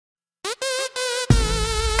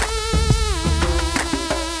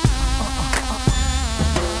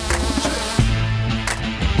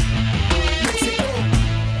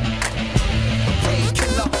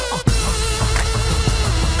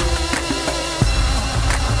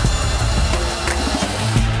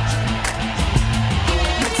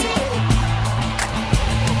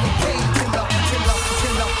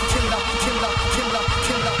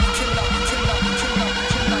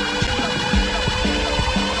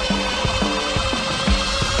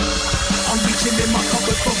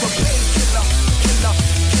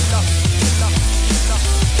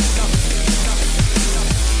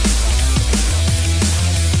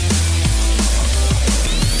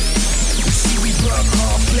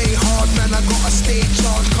stay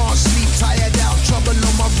charged, can't sleep, tired out, trouble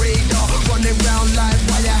on my radar. Running round like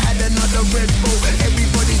why I had another Red Bull.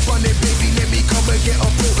 Everybody's running, baby, let me come and get a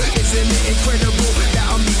pull. Isn't it incredible that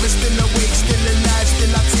I'm even still awake, still alive,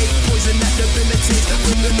 still I take poison that debilitates.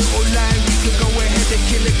 From the little line, we could go ahead and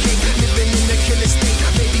kill a king, living in the killer state.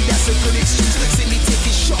 Maybe that's a good excuse. See me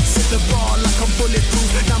taking shots at the bar like I'm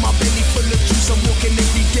bulletproof. Now my belly full of juice. I'm walking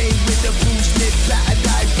every day with a bruised lip, battered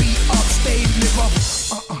eye, beat up, stained liver.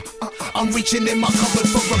 I'm reaching in my cupboard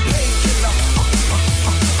for a pay.